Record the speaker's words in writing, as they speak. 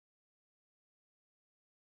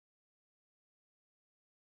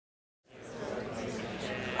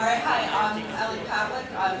All right, hi, I'm Ellie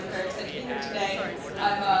Pavlick. I'm very excited to be here today.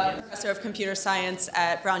 I'm a professor of computer science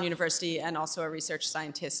at Brown University and also a research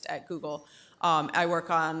scientist at Google. I work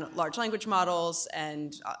on large language models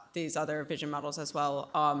and these other vision models as well.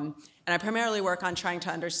 And I primarily work on trying to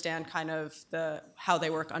understand kind of how they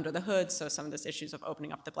work under the hood, so some of those issues of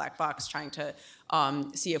opening up the black box, trying to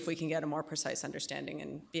see if we can get a more precise understanding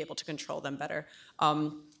and be able to control them better.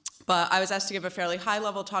 But I was asked to give a fairly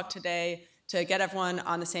high-level talk today to get everyone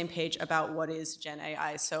on the same page about what is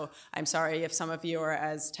GenAI. So I'm sorry if some of you are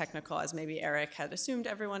as technical as maybe Eric had assumed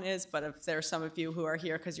everyone is, but if there are some of you who are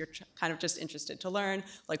here because you're kind of just interested to learn,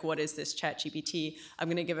 like what is this ChatGPT, I'm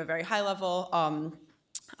going to give a very high-level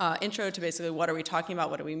intro to basically what are we talking about,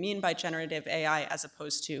 what do we mean by generative AI, as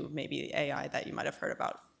opposed to maybe the AI that you might have heard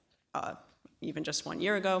about even just 1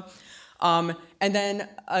 year ago. And then,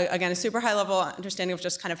 again, a super high-level understanding of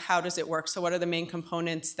just kind of how does it work. So what are the main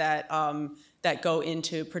components that, that go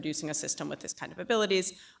into producing a system with this kind of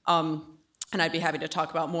abilities? And I'd be happy to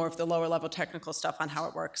talk about more of the lower-level technical stuff on how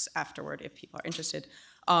it works afterward if people are interested.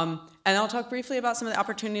 And I'll talk briefly about some of the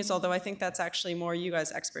opportunities, although I think that's actually more you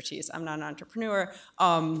guys' expertise. I'm not an entrepreneur.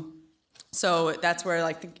 So that's where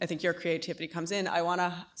I think your creativity comes in. I want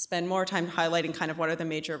to spend more time highlighting kind of what are the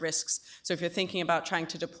major risks. So if you're thinking about trying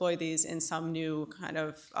to deploy these in some new kind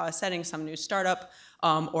of setting, some new startup,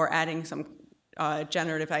 or adding some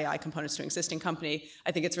generative AI components to an existing company,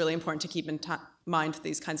 I think it's really important to keep in mind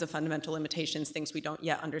these kinds of fundamental limitations, things we don't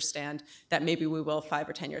yet understand, that maybe we will 5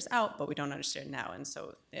 or 10 years out, but we don't understand now. And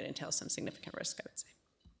so it entails some significant risk, I would say.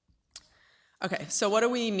 OK, so what do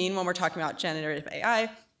we mean when we're talking about generative AI?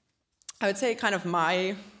 I would say kind of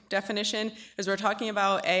my definition is we're talking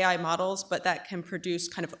about AI models, but that can produce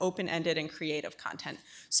kind of open-ended and creative content.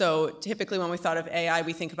 So typically when we thought of AI,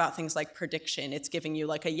 we think about things like prediction. It's giving you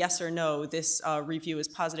like a yes or no, this review is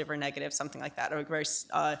positive or negative, something like that, or a very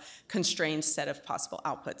constrained set of possible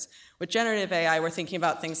outputs. With generative AI, we're thinking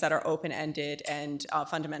about things that are open-ended and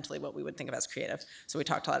fundamentally what we would think of as creative. So we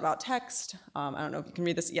talked a lot about text. I don't know if you can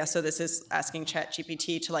read this. Yeah, so this is asking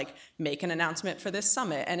ChatGPT to like make an announcement for this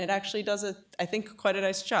summit, and it actually does, I think, quite a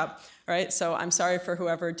nice job. Right? So I'm sorry for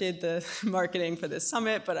whoever did the marketing for this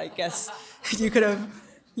summit, but I guess you could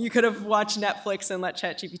have watched Netflix and let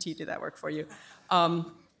ChatGPT do that work for you.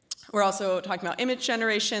 We're also talking about image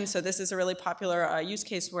generation. So this is a really popular use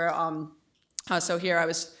case where, so here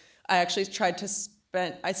I actually tried to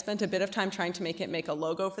I spent a bit of time trying to make it make a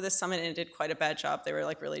logo for this summit, and it did quite a bad job. They were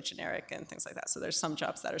like really generic and things like that. So there's some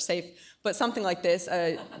jobs that are safe, but something like this,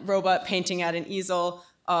 a robot painting at an easel,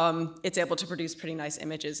 it's able to produce pretty nice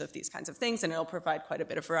images of these kinds of things, and it'll provide quite a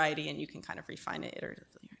bit of variety, and you can kind of refine it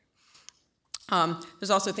iteratively.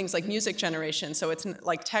 There's also things like music generation. So it's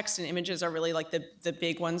like text and images are really like the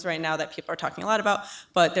big ones right now that people are talking a lot about,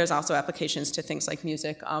 but there's also applications to things like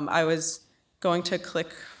music. I was going to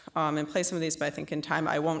click and play some of these, but I think in time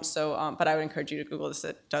I won't. So, but I would encourage you to Google this.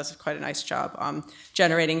 It does quite a nice job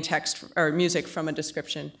generating text or music from a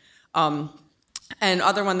description. And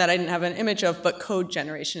other one that I didn't have an image of, but code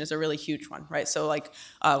generation is a really huge one, right? So like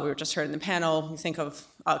we were just heard in the panel, we think of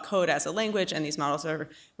code as a language, and these models are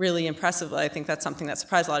really impressive. I think that's something that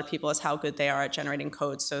surprised a lot of people is how good they are at generating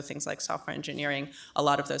code. So things like software engineering, a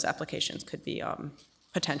lot of those applications could be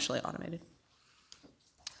potentially automated.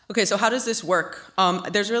 Okay, so how does this work?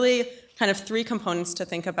 There's really kind of 3 components to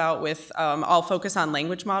think about with, I'll focus on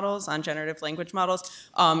language models, on generative language models,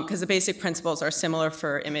 because the basic principles are similar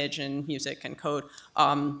for image and music and code,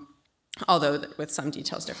 although with some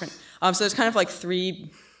details different. So there's kind of like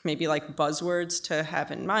 3 maybe like buzzwords to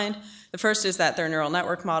have in mind. The first is that they're neural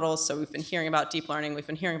network models, so we've been hearing about deep learning, we've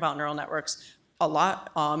been hearing about neural networks a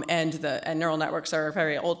lot, and neural networks are a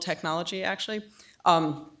very old technology, actually.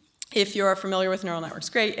 If you're familiar with neural networks,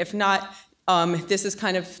 great. If not, this is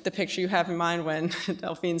kind of the picture you have in mind when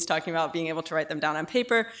Delphine's talking about being able to write them down on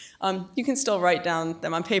paper. You can still write down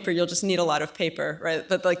them on paper, you'll just need a lot of paper, right?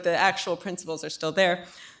 But like the actual principles are still there.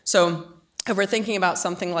 So if we're thinking about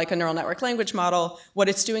something like a neural network language model, what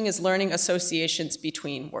it's doing is learning associations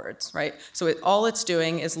between words, right? So all it's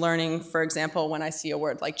doing is learning, for example, when I see a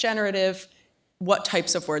word like generative, what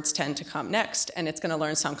types of words tend to come next, and it's going to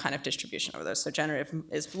learn some kind of distribution over those. So generative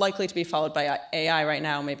is likely to be followed by AI right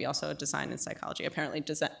now, maybe also design and psychology. Apparently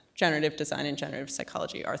generative design and generative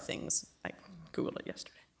psychology are things. I Googled it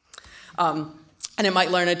yesterday. And it might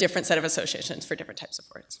learn a different set of associations for different types of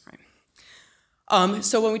words, right?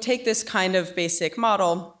 So when we take this kind of basic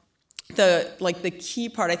model, the key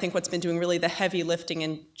part, I think what's been doing really the heavy lifting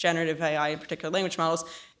in generative AI, in particular language models,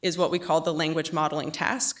 is what we call the language modeling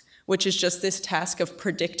task, which is just this task of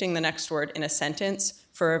predicting the next word in a sentence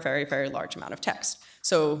for a very, very large amount of text.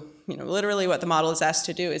 So, literally what the model is asked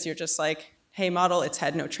to do is you're just like, hey, model, it's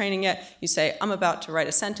had no training yet. You say, I'm about to write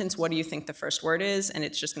a sentence. What do you think the first word is? And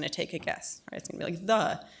it's just going to take a guess. Right? It's going to be like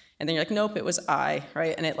the. And then you're like, nope, it was I,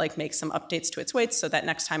 right? And it like makes some updates to its weights so that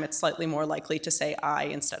next time it's slightly more likely to say I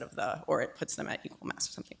instead of the, or it puts them at equal mass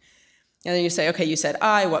or something. And then you say, okay, you said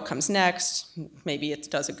I, what comes next? Maybe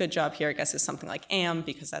it does a good job here. I guess it's something like am,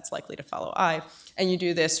 because that's likely to follow I. And you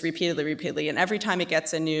do this repeatedly. And every time it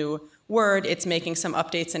gets a new word, it's making some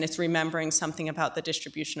updates and it's remembering something about the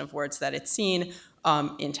distribution of words that it's seen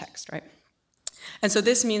in text, right? And so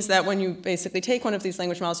this means that when you basically take one of these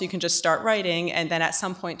language models, you can just start writing and then at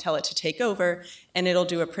some point tell it to take over, and it'll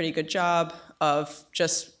do a pretty good job of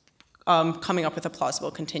just coming up with a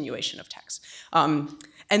plausible continuation of text.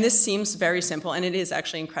 And this seems very simple, and it is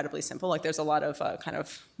actually incredibly simple. Like there's a lot of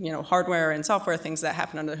hardware and software things that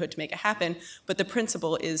happen under the hood to make it happen, but the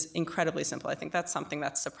principle is incredibly simple. I think that's something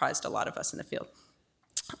that's surprised a lot of us in the field.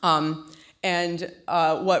 And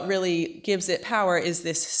what really gives it power is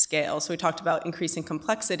this scale. So we talked about increasing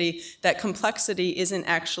complexity. That complexity isn't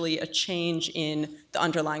actually a change in the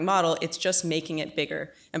underlying model, it's just making it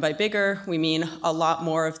bigger. And by bigger, we mean a lot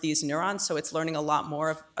more of these neurons, so it's learning a lot more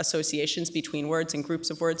of associations between words and groups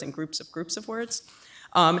of words and groups of words.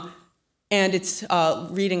 And it's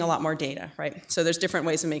reading a lot more data, right? So there's different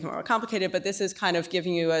ways of making it more complicated, but this is kind of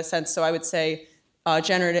giving you a sense. So I would say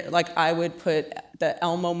generative, like I would put the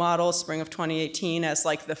Elmo model, spring of 2018, as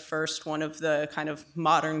like the first one of the kind of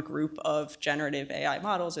modern group of generative AI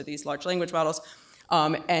models, or these large language models.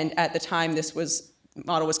 And at the time, this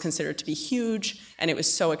model was considered to be huge, and it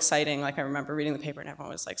was so exciting. Like I remember reading the paper, and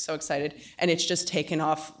everyone was like so excited. And it's just taken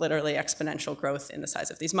off literally exponential growth in the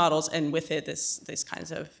size of these models, and with it, these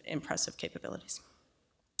kinds of impressive capabilities.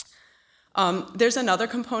 There's another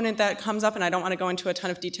component that comes up, and I don't want to go into a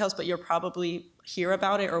ton of details, but you'll probably hear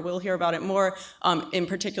about it or will hear about it more, in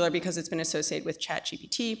particular because it's been associated with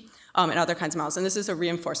ChatGPT and other kinds of models, and this is a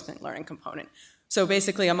reinforcement learning component. So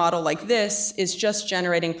basically a model like this is just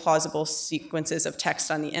generating plausible sequences of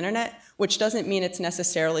text on the internet, which doesn't mean it's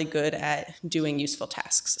necessarily good at doing useful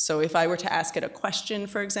tasks. So if I were to ask it a question,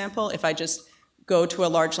 for example, if I just go to a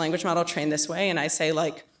large language model trained this way and I say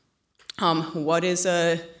like, what is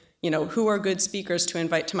who are good speakers to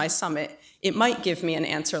invite to my summit? It might give me an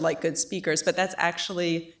answer like good speakers, but that's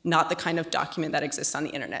actually not the kind of document that exists on the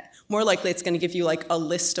internet. More likely, it's going to give you like a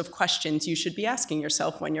list of questions you should be asking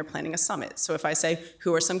yourself when you're planning a summit. So if I say,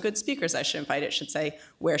 who are some good speakers I should invite, it should say,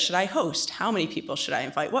 where should I host? How many people should I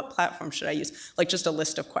invite? What platform should I use? Like just a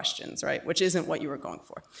list of questions, right? Which isn't what you were going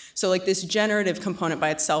for. So like this generative component by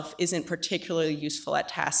itself isn't particularly useful at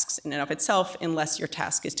tasks in and of itself unless your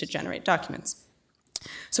task is to generate documents.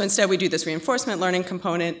 So instead, we do this reinforcement learning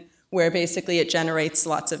component where basically it generates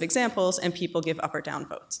lots of examples and people give up or down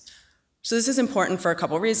votes. So this is important for a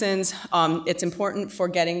couple reasons. It's important for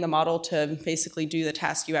getting the model to basically do the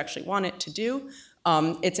task you actually want it to do.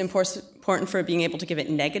 It's important for being able to give it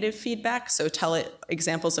negative feedback, so tell it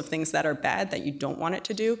examples of things that are bad that you don't want it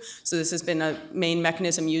to do. So this has been a main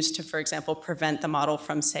mechanism used to, for example, prevent the model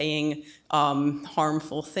from saying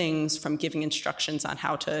harmful things, from giving instructions on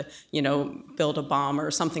how to, build a bomb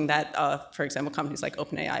or something that, for example, companies like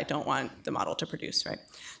OpenAI don't want the model to produce, right?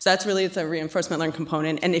 So that's really the reinforcement learning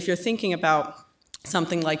component. And if you're thinking about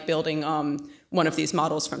something like building one of these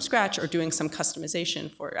models from scratch or doing some customization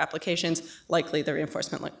for applications, likely the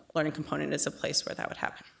reinforcement learning component is a place where that would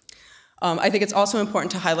happen. I think it's also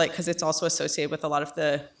important to highlight because it's also associated with a lot of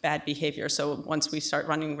the bad behavior. So once we start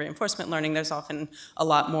running reinforcement learning, there's often a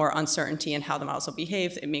lot more uncertainty in how the models will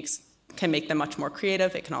behave. It can make them much more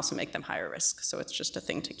creative. It can also make them higher risk. So it's just a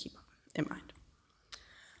thing to keep in mind.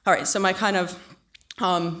 All right, so my kind of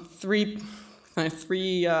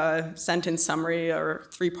three-sentence summary or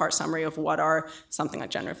three-part summary of what are something like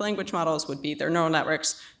generative language models would be. They're neural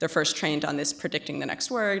networks. They're first trained on this predicting the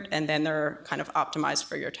next word, and then they're kind of optimized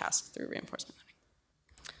for your task through reinforcement learning.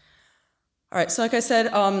 All right, so like I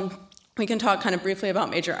said, we can talk kind of briefly about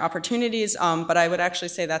major opportunities, but I would actually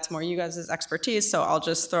say that's more you guys' expertise, so I'll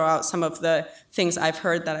just throw out some of the things I've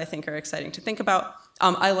heard that I think are exciting to think about.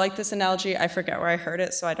 I like this analogy. I forget where I heard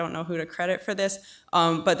it, so I don't know who to credit for this.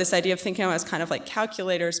 But this idea of thinking of it as kind of like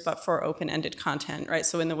calculators, but for open-ended content, right?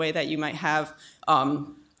 So in the way that you might have,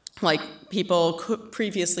 like people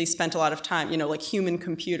previously spent a lot of time, like human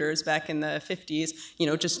computers back in the 50s,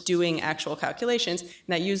 just doing actual calculations. And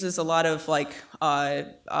that uses a lot of like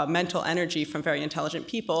mental energy from very intelligent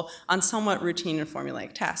people on somewhat routine and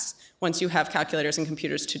formulaic tasks. Once you have calculators and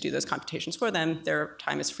computers to do those computations for them, their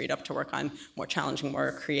time is freed up to work on more challenging,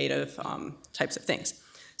 more creative types of things.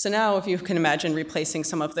 So now if you can imagine replacing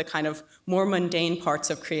some of the kind of more mundane parts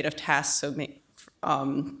of creative tasks, so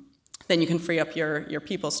then you can free up your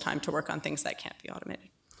people's time to work on things that can't be automated.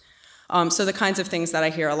 So the kinds of things that I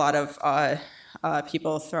hear a lot of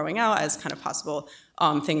people throwing out as kind of possible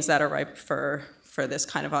things that are ripe for this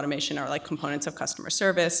kind of automation are like components of customer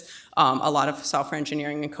service, a lot of software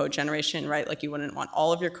engineering and code generation, right? Like you wouldn't want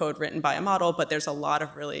all of your code written by a model, but there's a lot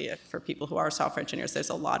of really, for people who are software engineers, there's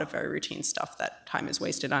a lot of very routine stuff that time is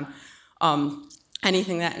wasted on.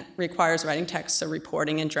 Anything that requires writing text, so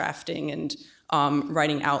reporting and drafting and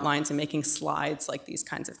writing outlines and making slides, like these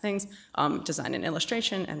kinds of things, design and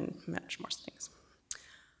illustration, and much more things.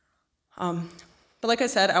 But like I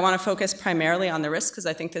said, I want to focus primarily on the risk because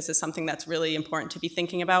I think this is something that's really important to be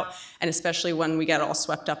thinking about, and especially when we get all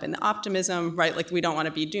swept up in the optimism, right? Like we don't want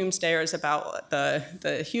to be doomsdayers about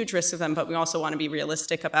the huge risks of them, but we also want to be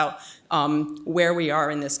realistic about where we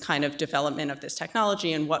are in this kind of development of this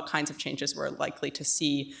technology and what kinds of changes we're likely to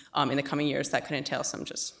see in the coming years that could entail some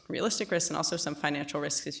just realistic risks and also some financial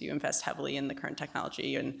risks if you invest heavily in the current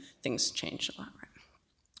technology and things change a lot,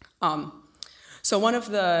 right? So one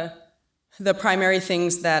of the primary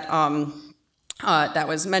things that that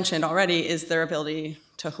was mentioned already is their ability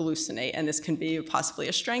to hallucinate, and this can be possibly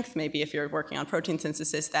a strength. Maybe if you're working on protein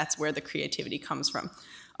synthesis, that's where the creativity comes from.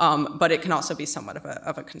 But it can also be somewhat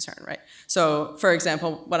of a concern, right? So, for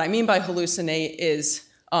example, what I mean by hallucinate is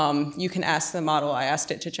you can ask the model. I asked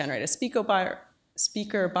it to generate a speaker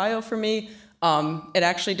bio for me. It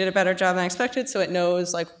actually did a better job than I expected, so it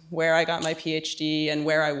knows like where I got my PhD and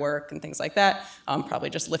where I work and things like that.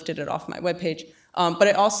 Probably just lifted it off my webpage. But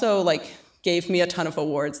it also like gave me a ton of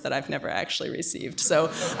awards that I've never actually received.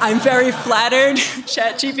 So I'm very flattered,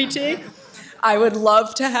 ChatGPT. I would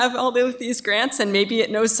love to have all of these grants, and maybe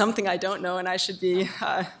it knows something I don't know, and I should be,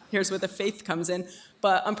 here's where the faith comes in.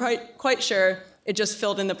 But I'm quite sure it just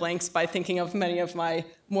filled in the blanks by thinking of many of my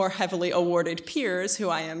more heavily awarded peers who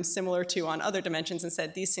I am similar to on other dimensions and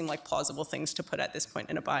said, these seem like plausible things to put at this point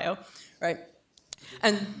in a bio, right?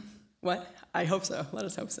 And what? I hope so. Let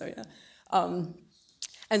us hope so, yeah.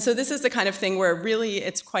 And so this is the kind of thing where really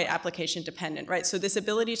it's quite application dependent, right? So this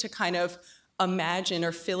ability to kind of imagine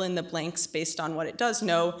or fill in the blanks based on what it does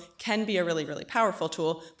know can be a really, really powerful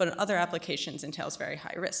tool, but in other applications entails very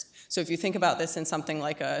high risk. So if you think about this in something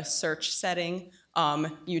like a search setting,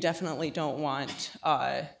 you definitely don't want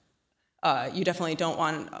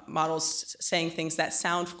models saying things that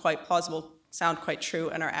sound quite plausible, sound quite true,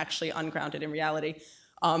 and are actually ungrounded in reality.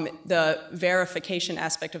 The verification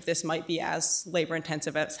aspect of this might be as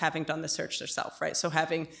labor-intensive as having done the search yourself, right? So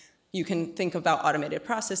you can think about automated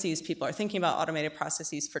processes. People are thinking about automated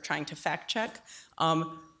processes for trying to fact check.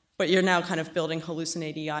 But you're now kind of building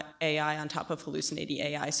hallucinating AI on top of hallucinating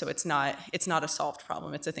AI, so it's not a solved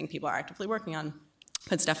problem. It's a thing people are actively working on,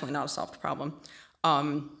 but it's definitely not a solved problem.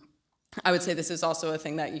 I would say this is also a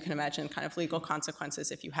thing that you can imagine kind of legal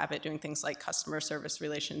consequences if you have it doing things like customer service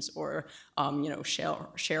relations or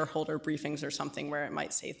shareholder briefings or something where it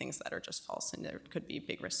might say things that are just false, and there could be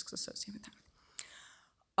big risks associated with that.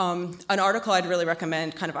 An article I'd really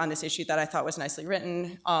recommend kind of on this issue that I thought was nicely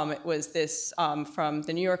written it was this from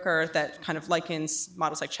The New Yorker that kind of likens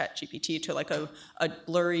models like ChatGPT to like a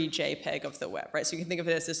blurry JPEG of the web, right? So you can think of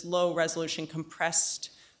it as this low resolution compressed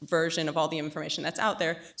version of all the information that's out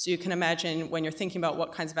there. So you can imagine when you're thinking about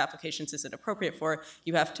what kinds of applications is it appropriate for,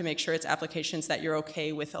 you have to make sure it's applications that you're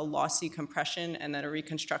okay with a lossy compression and then a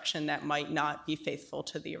reconstruction that might not be faithful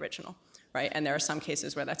to the original, right? And there are some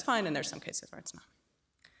cases where that's fine and there's some cases where it's not.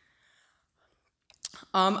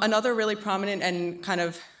 Another really prominent and kind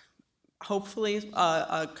of hopefully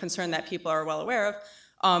a concern that people are well aware of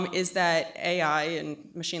is that AI and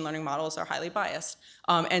machine learning models are highly biased.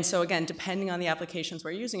 And so again, depending on the applications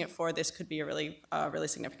we're using it for, this could be a really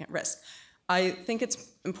significant risk. I think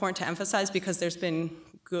it's important to emphasize because there's been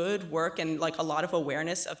good work and like a lot of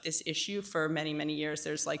awareness of this issue for many, many years.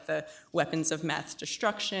 There's like the Weapons of Math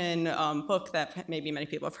Destruction book that maybe many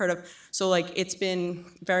people have heard of. So like it's been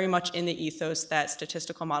very much in the ethos that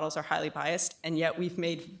statistical models are highly biased, and yet we've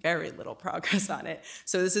made very little progress on it.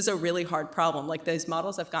 So this is a really hard problem. Like these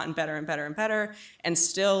models have gotten better and better and better, and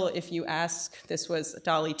still if you ask, this was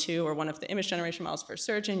DALL-E 2 or one of the image generation models for a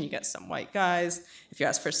surgeon, you get some white guys. If you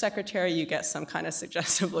ask for secretary, you get some kind of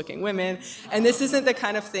suggestive looking women. And this isn't the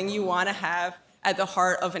kind of thing you want to have at the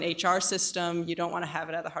heart of an HR system. You don't want to have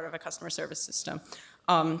it at the heart of a customer service system.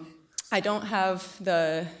 I don't have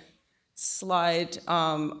the slide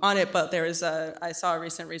on it, but I saw a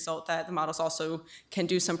recent result that the models also can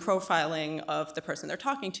do some profiling of the person they're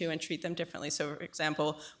talking to and treat them differently. So, for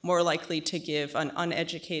example, more likely to give an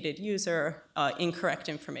uneducated user incorrect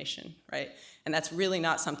information, right? And that's really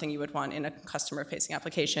not something you would want in a customer-facing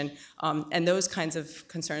application. And those kinds of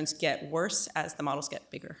concerns get worse as the models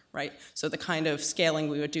get bigger, right? So the kind of scaling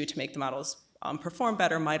we would do to make the models perform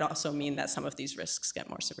better might also mean that some of these risks get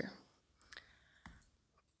more severe.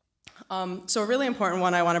 So a really important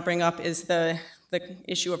one I want to bring up is the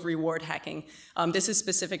issue of reward hacking. This is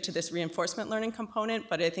specific to this reinforcement learning component,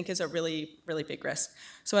 but I think is a really, really big risk.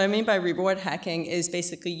 So what I mean by reward hacking is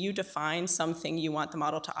basically you define something you want the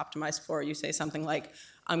model to optimize for. You say something like,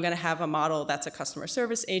 I'm going to have a model that's a customer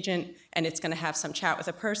service agent, and it's going to have some chat with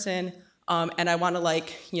a person, and I want to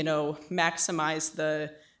maximize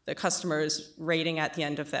the customer's rating at the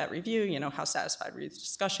end of that review. How satisfied were you with the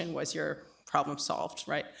discussion? Was your problem solved,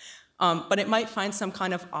 right? But it might find some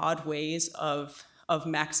kind of odd ways of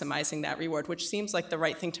maximizing that reward, which seems like the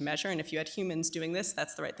right thing to measure. And if you had humans doing this,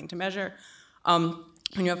 that's the right thing to measure. When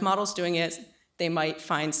you have models doing it, they might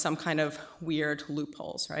find some kind of weird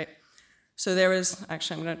loopholes, right? So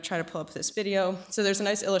actually, I'm going to try to pull up this video. So there's a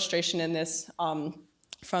nice illustration in this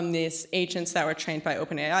from these agents that were trained by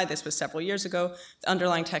OpenAI. This was several years ago. The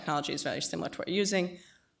underlying technology is very similar to what you're using.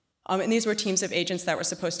 And these were teams of agents that were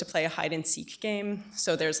supposed to play a hide-and-seek game.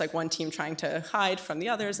 So there's one team trying to hide from the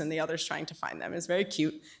others, and the others trying to find them. It's very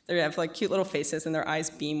cute. They have cute little faces, and their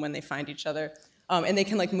eyes beam when they find each other. And they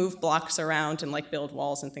can move blocks around and build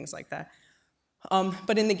walls and things like that.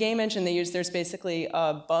 But in the game engine they use, there's basically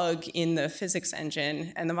a bug in the physics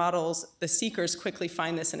engine, and the seekers quickly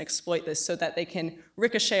find this and exploit this so that they can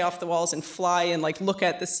ricochet off the walls and fly and look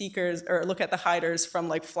at the seekers or look at the hiders from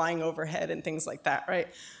flying overhead and things like that, right?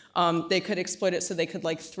 They could exploit it so they could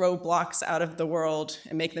throw blocks out of the world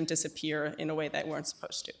and make them disappear in a way that weren't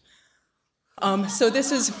supposed to. So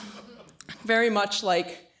this is very much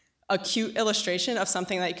a cute illustration of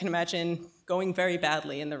something that you can imagine going very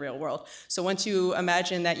badly in the real world. So once you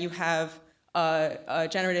imagine that you have a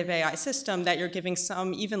generative AI system that you're giving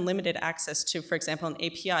some even limited access to, for example, an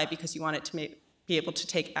API because you want it to be able to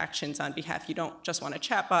take actions on behalf. You don't just want a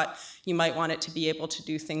chatbot. You might want it to be able to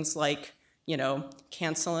do things like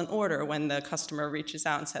cancel an order when the customer reaches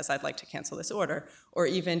out and says, I'd like to cancel this order, or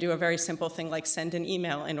even do a very simple thing like send an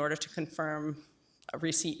email in order to confirm a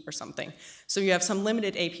receipt or something. So you have some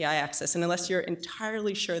limited API access, and unless you're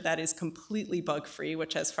entirely sure that is completely bug-free,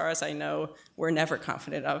 which as far as I know, we're never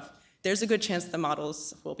confident of, there's a good chance the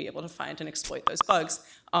models will be able to find and exploit those bugs.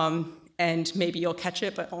 And maybe you'll catch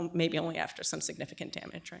it, but maybe only after some significant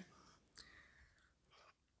damage, right?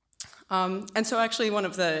 And so actually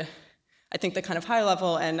I think the kind of high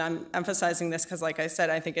level, and I'm emphasizing this because, like I said,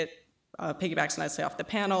 I think it piggybacks nicely off the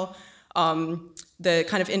panel. The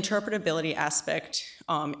kind of interpretability aspect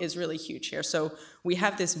is really huge here. So we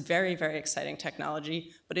have this very, very exciting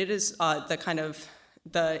technology, but it is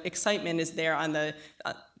the excitement is there on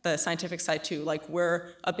the scientific side too.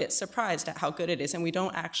 We're a bit surprised at how good it is, and we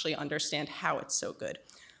don't actually understand how it's so good.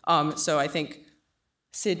 So I think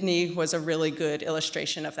Sydney was a really good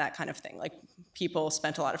illustration of that kind of thing. People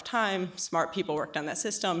spent a lot of time, smart people worked on that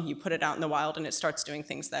system, you put it out in the wild and it starts doing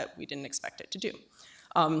things that we didn't expect it to do.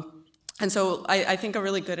 And so I think a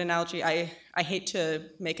really good analogy, I hate to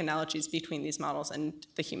make analogies between these models and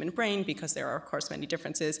the human brain because there are, of course, many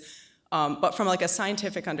differences. But from a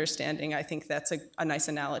scientific understanding, I think that's a nice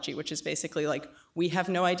analogy, which is basically we have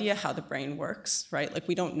no idea how the brain works, right?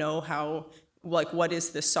 We don't know how, what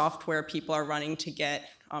is the software people are running to get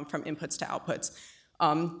from inputs to outputs.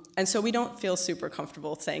 And so we don't feel super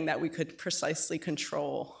comfortable saying that we could precisely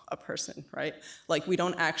control a person, right? We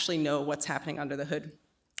don't actually know what's happening under the hood.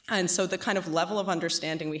 And so the kind of level of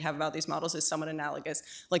understanding we have about these models is somewhat analogous.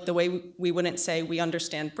 The way we wouldn't say we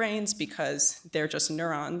understand brains because they're just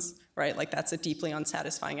neurons, right? That's a deeply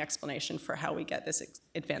unsatisfying explanation for how we get this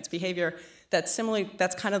advanced behavior. That's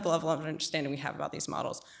kind of the level of understanding we have about these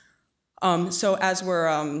models. So as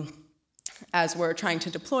we're trying to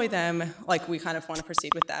deploy them, we kind of want to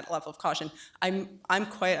proceed with that level of caution. I'm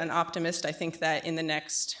quite an optimist. I think that in the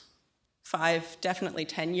next 5, definitely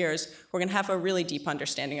 10 years, we're going to have a really deep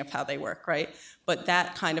understanding of how they work, right? But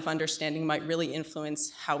that kind of understanding might really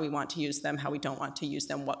influence how we want to use them, how we don't want to use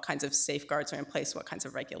them, what kinds of safeguards are in place, what kinds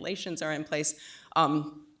of regulations are in place.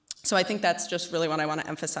 So I think that's just really what I want to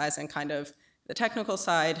emphasize in kind of the technical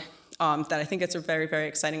side, that I think it's a very, very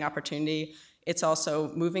exciting opportunity. It's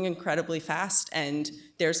also moving incredibly fast, and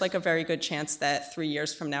there's a very good chance that 3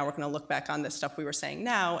 years from now we're going to look back on the stuff we were saying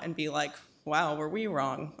now and be like, wow, were we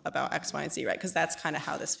wrong about X, Y, and Z, right? Because that's kind of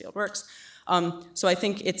how this field works. So I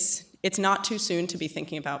think it's it's not too soon to be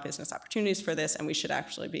thinking about business opportunities for this, and we should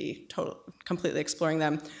actually be completely exploring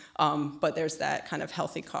them. But there's that kind of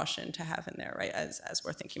healthy caution to have in there, right, as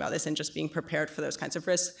we're thinking about this, and just being prepared for those kinds of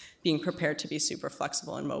risks, being prepared to be super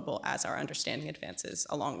flexible and mobile as our understanding advances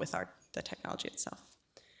along with the technology itself.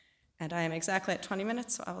 And I am exactly at 20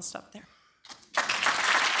 minutes, so I will stop there.